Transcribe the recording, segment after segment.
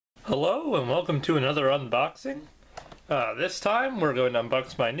Hello and welcome to another unboxing. This time we're going to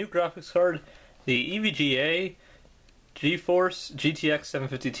unbox my new graphics card, the e.v.g.a GeForce GTX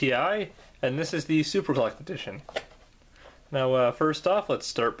 750 Ti, and this is the Superclocked edition. Now first off, let's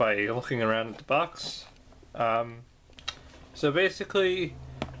start by looking around at the box. So basically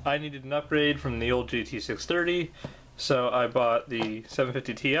I needed an upgrade from the old GT630, so I bought the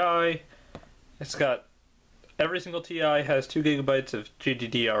 750 Ti. It's got every single Ti has 2 GB of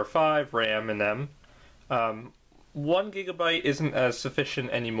GDDR5 RAM in them. 1 GB isn't as sufficient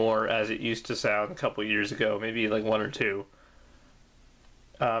anymore as it used to sound a couple years ago, maybe like 1 or 2.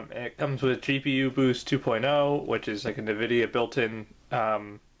 And it comes with GPU Boost 2.0, which is like an NVIDIA built-in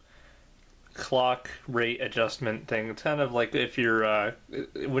clock rate adjustment thing. It's kind of like if you're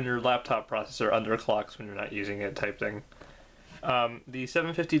when your laptop processor underclocks when you're not using it type thing. The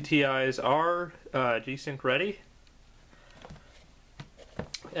 750 Ti's are G-Sync ready,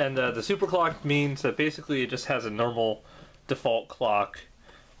 and the superclock means that basically it just has a normal default clock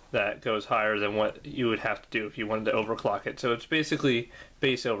that goes higher than what you would have to do if you wanted to overclock it. So it's basically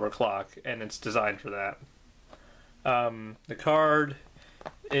base overclock, and it's designed for that. The card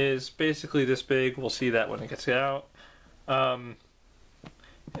is basically this big. We'll see that when it gets out.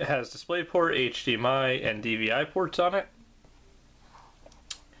 It has DisplayPort, HDMI, and DVI ports on it.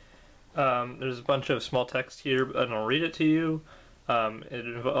 There's a bunch of small text here, and I'll read it to you. It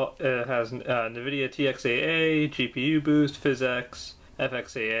has NVIDIA TXAA, GPU Boost, PhysX,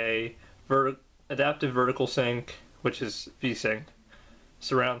 FXAA, Adaptive Vertical Sync, which is V-Sync,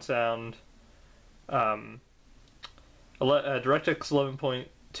 Surround Sound, DirectX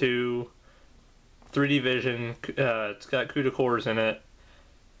 11.2, 3D Vision, it's got Cuda cores in it,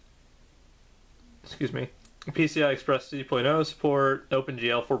 excuse me, PCI Express 3.0 support,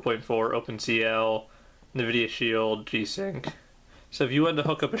 OpenGL 4.4, OpenCL, NVIDIA Shield, G-Sync. So if you wanted to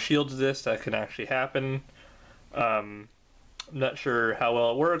hook up a Shield to this, that can actually happen. I'm not sure how well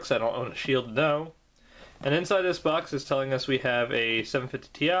it works. I don't own a Shield to know. And inside this box is telling us we have a 750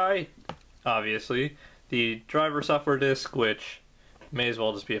 Ti, obviously, the driver software disk, which may as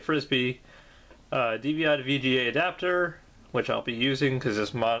well just be a Frisbee, DVI to VGA adapter, which I'll be using because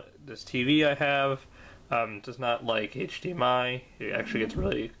this TV I have does not like HDMI. It actually gets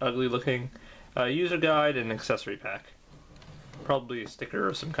really ugly looking. User guide and accessory pack. Probably a sticker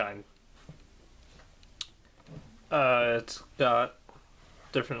of some kind. It's got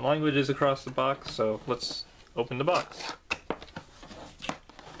different languages across the box, so let's open the box.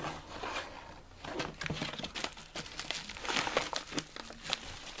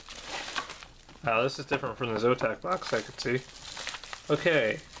 This is different from the Zotac box I could see.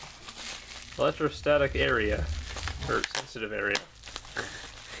 Okay. Electrostatic area, or sensitive area.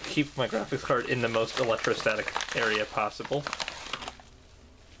 Keep my graphics card in the most electrostatic area possible.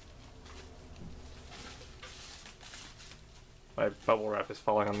 My bubble wrap is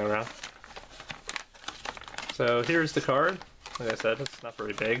falling on the ground. So here's the card. Like I said, it's not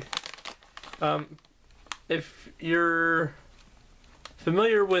very big. If you're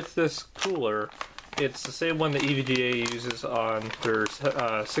familiar with this cooler, it's the same one that EVGA uses on their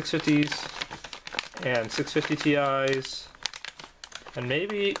 650s and 650 Ti's, and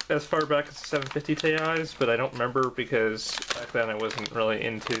maybe as far back as the 750 Ti's, but I don't remember because back then I wasn't really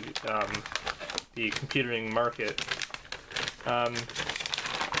into the computering market.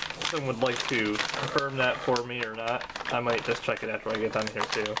 Someone would like to confirm that for me or not. I might just check it after I get done here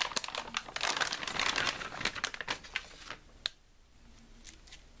too.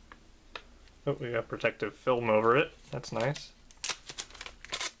 Oh, we got protective film over it. That's nice.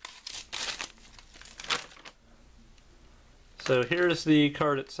 So here's the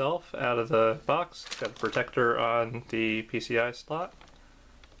card itself out of the box. It's got a protector on the PCI slot.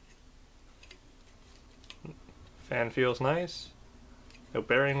 Fan feels nice. No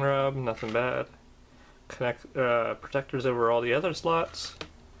bearing rub, nothing bad. Protectors over all the other slots.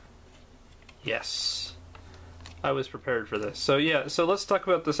 Yes. I was prepared for this. So yeah, so let's talk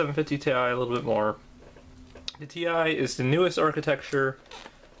about the 750 Ti a little bit more. The Ti is the newest architecture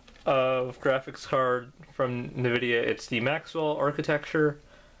of graphics card from NVIDIA. It's the Maxwell Architecture.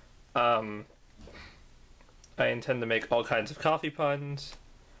 I intend to make all kinds of coffee puns.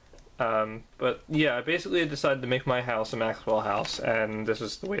 But yeah, I basically decided to make my house a Maxwell house, and this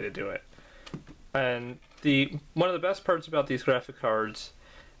is the way to do it. And one of the best parts about these graphic cards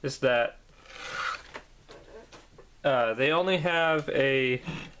is that they only have a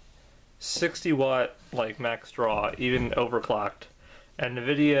 60 watt like max draw, even overclocked. And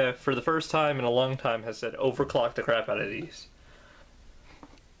NVIDIA, for the first time in a long time, has said overclock the crap out of these.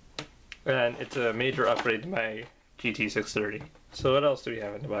 And it's a major upgrade to my GT630. So what else do we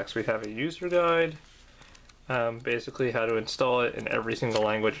have in the box? We have a user guide, basically how to install it in every single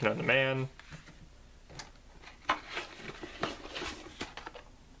language known to man.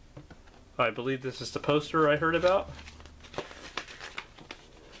 I believe this is the poster I heard about.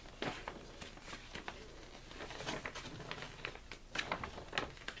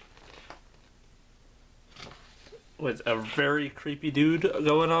 With a very creepy dude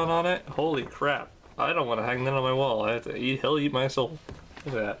going on it. Holy crap. I don't want to hang that on my wall. I have to eat, he'll eat my soul.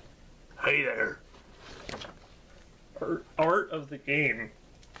 Look at that. Hey there. Art of the game.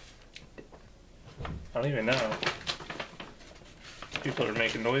 I don't even know. People are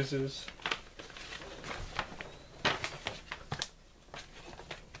making noises.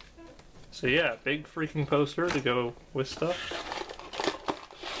 So yeah, big freaking poster to go with stuff.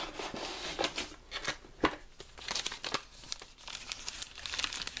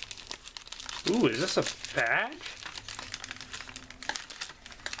 Ooh, is this a badge?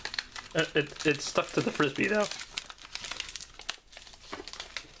 It's stuck to the frisbee though.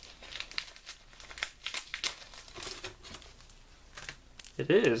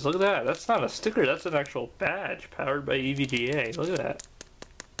 It is, look at that. That's not a sticker, that's an actual badge powered by e.v.g.a. Look at that.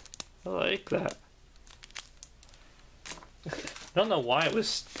 I like that. I don't know why it was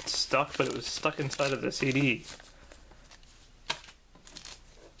stuck, but it was stuck inside of the CD.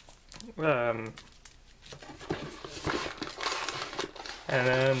 And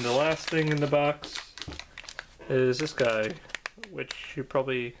then the last thing in the box is this guy, which you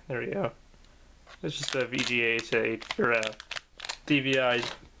probably, there you go. It's just a VGA to, or a DVI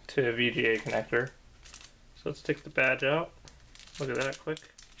to VGA connector. So let's take the badge out. Look at that quick.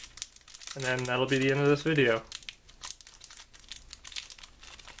 And then that'll be the end of this video.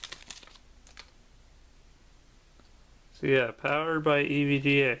 So yeah, powered by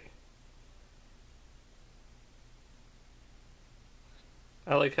e.v.g.a.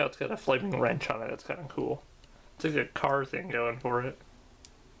 I like how it's got a flaming wrench on it, it's kind of cool. It's like a car thing going for it.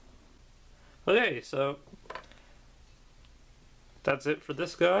 Okay, so that's it for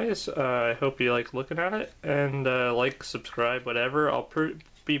this, guys. I hope you like looking at it, and like, subscribe, whatever. I'll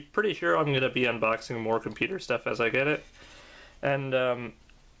be pretty sure I'm going to be unboxing more computer stuff as I get it. And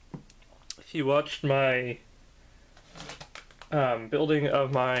if you watched my building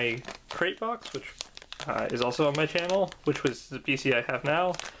of my crate box, which is also on my channel, which was the PC I have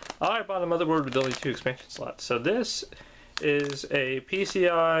now, I bought a motherboard with only 2 expansion slots. So this is a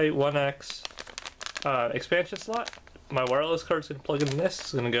PCI 1X expansion slot. My wireless card's going to plug in this.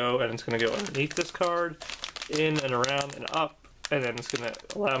 It's going to go, and it's going to go underneath this card, in and around and up, and then it's going to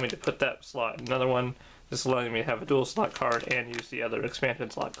allow me to put that slot in another one. This is allowing me to have a dual slot card and use the other expansion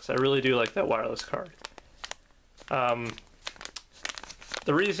slot, because I really do like that wireless card.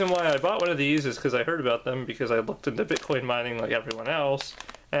 The reason why I bought one of these is because I heard about them, because I looked into Bitcoin mining like everyone else,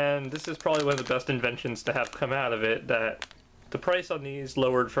 and this is probably one of the best inventions to have come out of it, that the price on these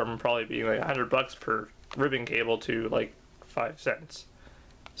lowered from probably being like $100 per ribbon cable to like 5 cents.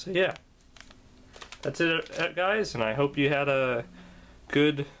 So yeah, that's it, guys, and I hope you had a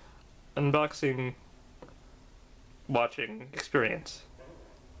good unboxing watching experience.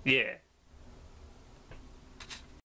 Yeah.